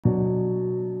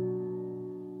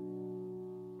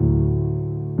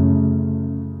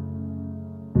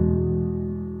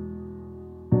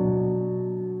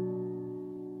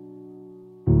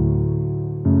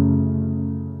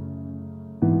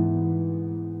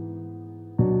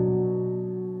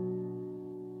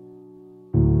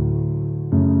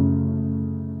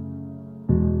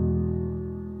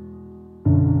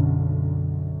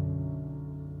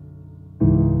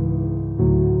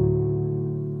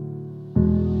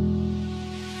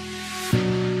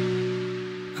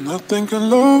Nothing can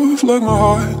love like my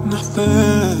heart,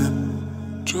 nothing.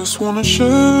 Just wanna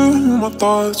share my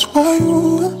thoughts. Why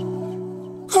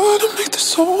you gotta make this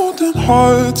so damn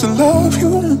hard to love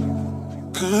you?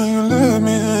 Can you let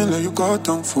me in, lay your guard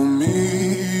down for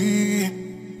me?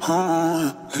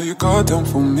 Lay your guard down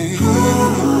for me.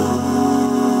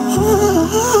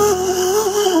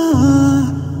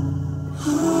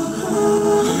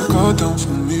 Lay your guard down for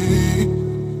me.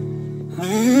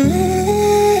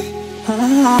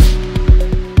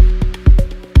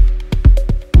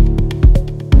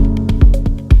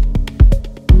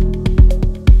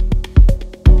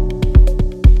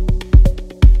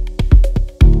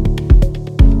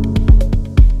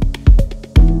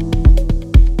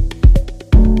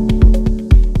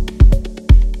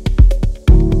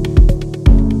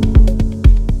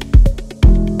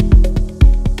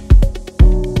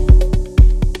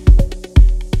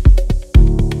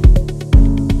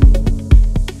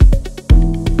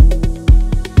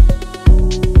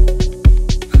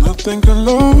 Thinking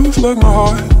love like my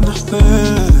heart,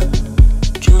 nothing.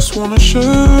 Just wanna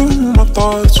share my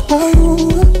thoughts. Why you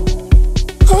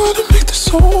gotta make this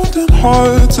so damn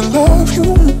hard to love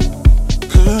you?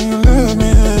 Can you let me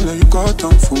in, lay your guard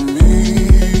down for me?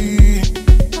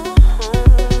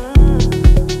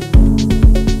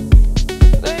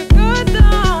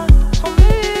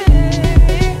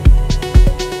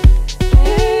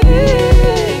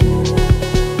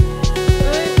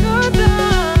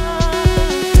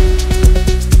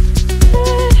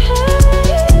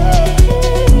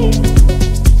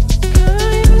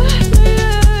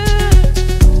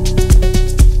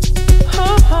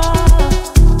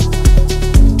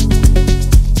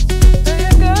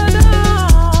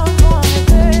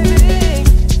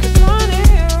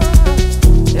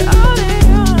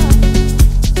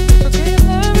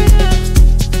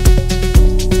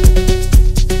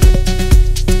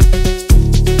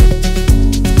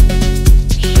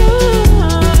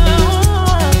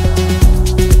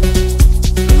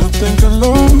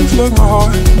 Like my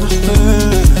heart,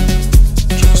 nothing.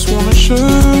 Just wanna share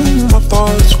my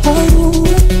thoughts. Why you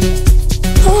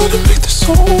gotta make this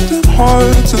so damn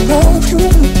hard to love you?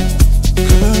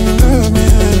 Can you let me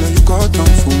in, lay your guard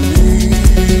down for me?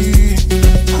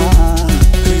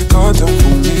 Lay your guard down for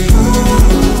me.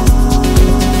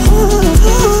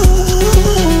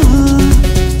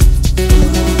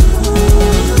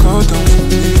 Lay your guard down for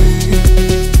me.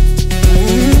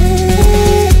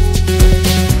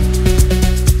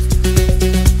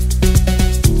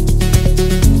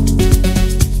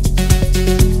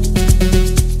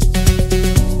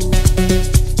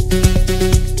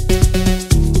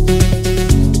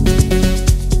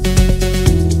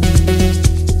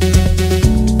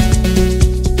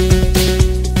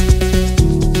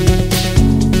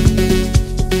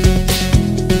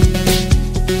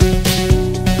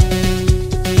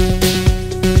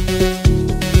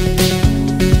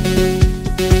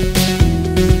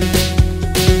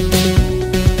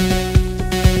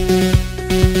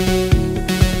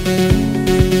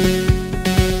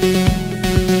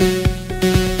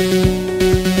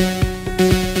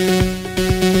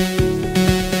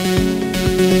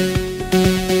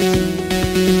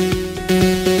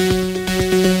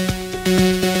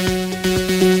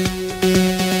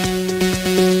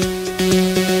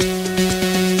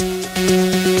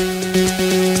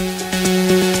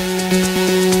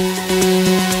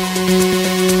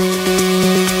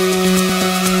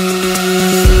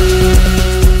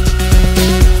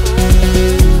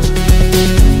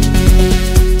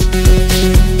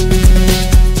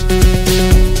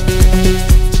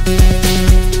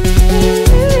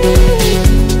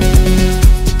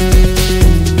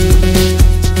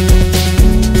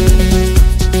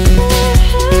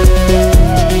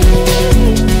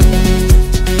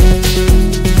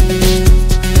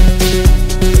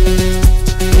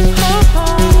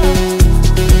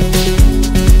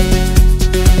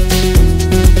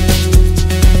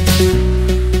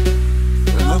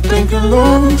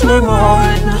 Love like my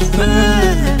heart,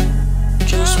 nothing.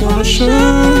 Just wanna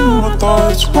share my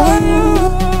thoughts. Why you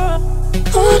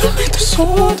gotta make this so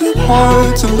damn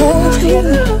hard to love you?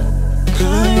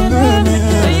 Can you let me in,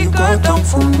 lay your guard down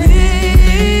for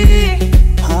me?